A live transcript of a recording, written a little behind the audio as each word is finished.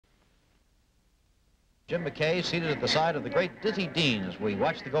Jim McKay seated at the side of the great Dizzy Dean as we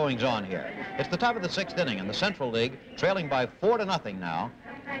watch the goings-on here. It's the top of the 6th inning, and the Central League, trailing by 4-0 now,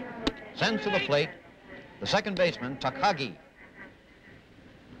 sends to the plate the second baseman, Takagi.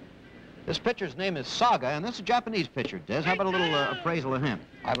 This pitcher's name is Saga, and this is a Japanese pitcher, Des. How about a little appraisal of him?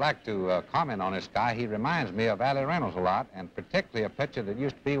 I'd like to comment on this guy. He reminds me of Allie Reynolds a lot, and particularly a pitcher that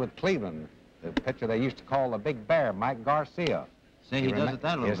used to be with Cleveland, the pitcher they used to call the Big Bear, Mike Garcia. See, he does it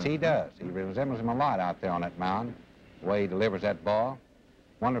that a little bit. Yes, he does. He resembles him a lot out there on that mound, the way he delivers that ball.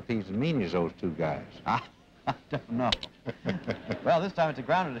 Wonder if he's as mean as those two guys. I don't know. Well, this time it's a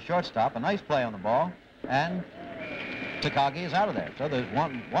grounder to shortstop, a nice play on the ball, and Takagi is out of there. So there's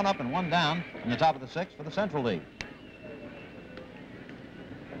one up and one down in the top of the 6th for the Central League.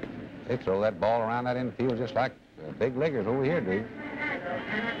 They throw that ball around that infield just like big leaguers over here do.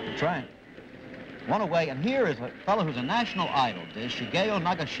 That's right. One away, and here is a fellow who's a national idol, is Shigeo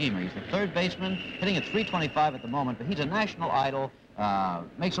Nagashima. He's the third baseman, hitting at .325 at the moment, but he's a national idol,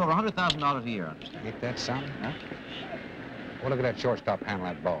 makes over $100,000 a year, I understand. Ain't that something? Huh? Well, look at that shortstop handle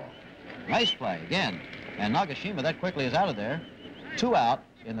that ball. Nice play, again. And Nagashima, that quickly is out of there. 2 out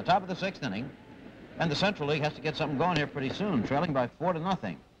in the top of the 6th inning. And the Central League has to get something going here pretty soon, trailing by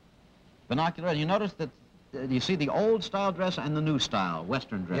 4-0. Binocular, and you notice that you see the old style dress and the new style,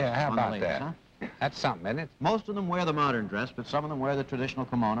 Western dress. Yeah, how on the about ladies, that? Huh? That's something, isn't it? Most of them wear the modern dress, but some of them wear the traditional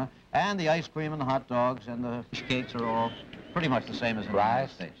kimono. And the ice cream and the hot dogs and the fish cakes are all pretty much the same as in the United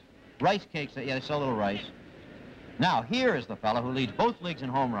States. Rice cakes, yeah, they sell a little rice. Now, here is the fellow who leads both leagues in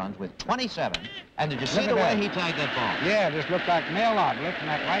home runs with 27. And did you see the way he tagged that ball? Yeah, it just looked like mail out, lifting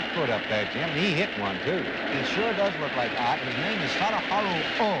that right foot up there, Jim. He hit one, too. He sure does look like Art. His name is Sadaharu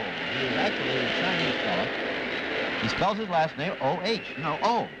O. He is actually a Chinese fellow. He spells his last name O-H. No,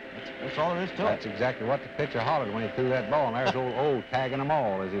 O. That's all there is to it. That's exactly what the pitcher hollered when he threw that ball. And there's old O tagging them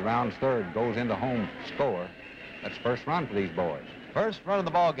all as he rounds third, goes into home score. That's first run for these boys. First run of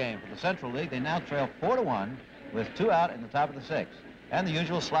the ball game for the Central League. They now trail 4-1 with 2 out in the top of the 6th. And the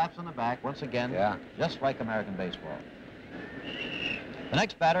usual slaps on the back, once again, just like American baseball. The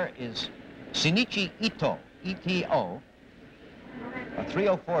next batter is Shinichi Ito, E-T-O, a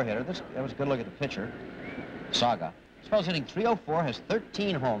 .304 hitter. That was a good look at the pitcher, Saga. This fellow's hitting .304, has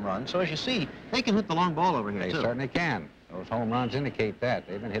 13 home runs. So as you see, they can hit the long ball over here, too. They certainly can. Those home runs indicate that.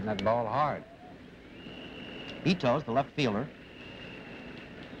 They've been hitting that ball hard. Ito's the left fielder.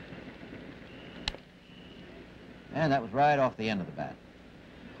 And that was right off the end of the bat.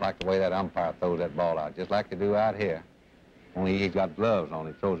 Like the way that umpire throws that ball out, just like they do out here. Only he's got gloves on.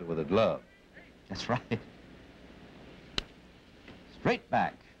 He throws it with a glove. That's right. Straight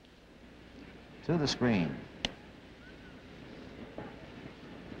back to the screen.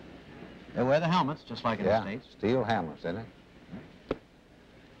 They wear the helmets, just like in the States. Steel helmets, isn't it?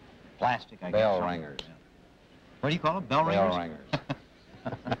 Plastic, I guess. Bell ringers. Yeah. What do you call them? Bell ringers? Bell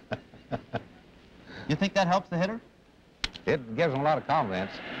ringers. You think that helps the hitter? It gives him a lot of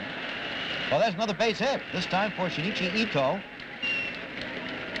confidence. Well, there's another base hit, this time for Shinichi Ito.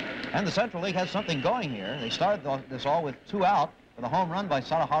 And the Central League has something going here. They started this all with 2 out with a home run by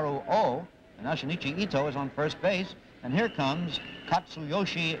Sadaharu O. And now Shinichi Ito is on first base. And here comes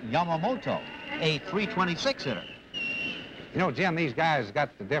Katsuyoshi Yamamoto, a .326 hitter. You know, Jim, these guys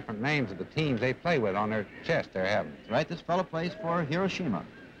got the different names of the teams they play with on their chest there, haven't they? Right, this fellow plays for Hiroshima.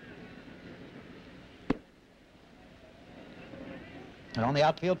 And on the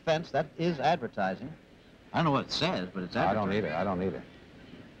outfield fence, that is advertising. I don't know what it says, but it's advertising. I don't either.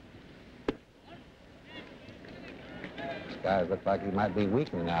 This guy looks like he might be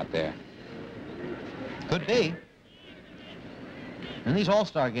weakening out there. Could be. In these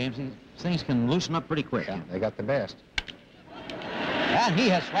all-star games, these things can loosen up pretty quick. Yeah, they got the best. And he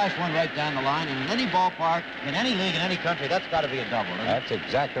has slashed one right down the line. And in any ballpark, in any league, in any country, that's got to be a double, isn't it? That's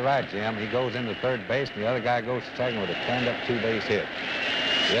exactly right, Jim. He goes into third base, and the other guy goes to second with a stand-up 2-base hit.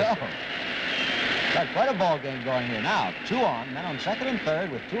 Yes. So, got quite a ball game going here. Now, 2 on, men on second and third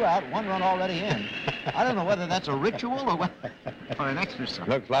with 2 out, 1 run already in. I don't know whether that's a ritual or an exercise.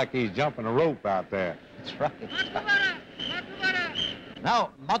 Looks like he's jumping a rope out there. That's right.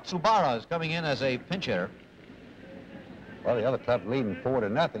 Now, Matsubara is coming in as a pinch hitter. Well, the other club's leading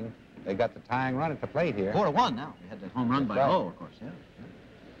 4-0. They got the tying run at the plate here. 4-1 now. They had that home run by O, of course,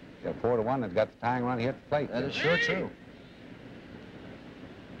 Yeah, 4-1. They've got the tying run here at the plate. That is sure true.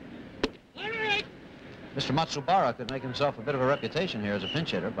 Mr. Matsubara could make himself a bit of a reputation here as a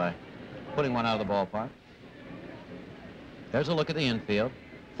pinch hitter by putting one out of the ballpark. There's a look at the infield.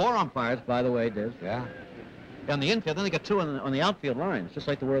 4 umpires, by the way, Diz. Yeah. On the infield, then they got 2 on the outfield lines, just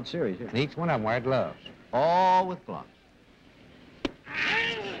like the World Series here. And each one of them wear gloves. All with gloves.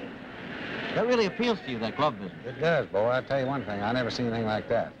 That really appeals to you, that glove business. It does, boy. I'll tell you one thing. I never seen anything like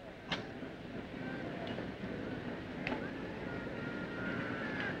that.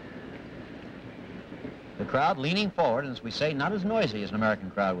 The crowd leaning forward, and as we say, not as noisy as an American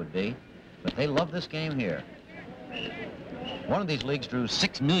crowd would be, but they love this game here. One of these leagues drew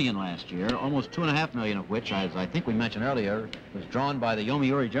 6 million last year, almost 2.5 million of which, as I think we mentioned earlier, was drawn by the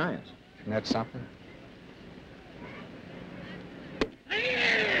Yomiuri Giants. Isn't that something?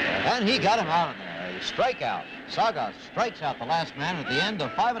 And he got him out of there. A strikeout. Saga strikes out the last man. At the end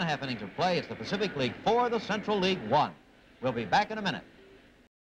of 5.5 innings of play, it's the Pacific League 4, the Central League 1. We'll be back in a minute.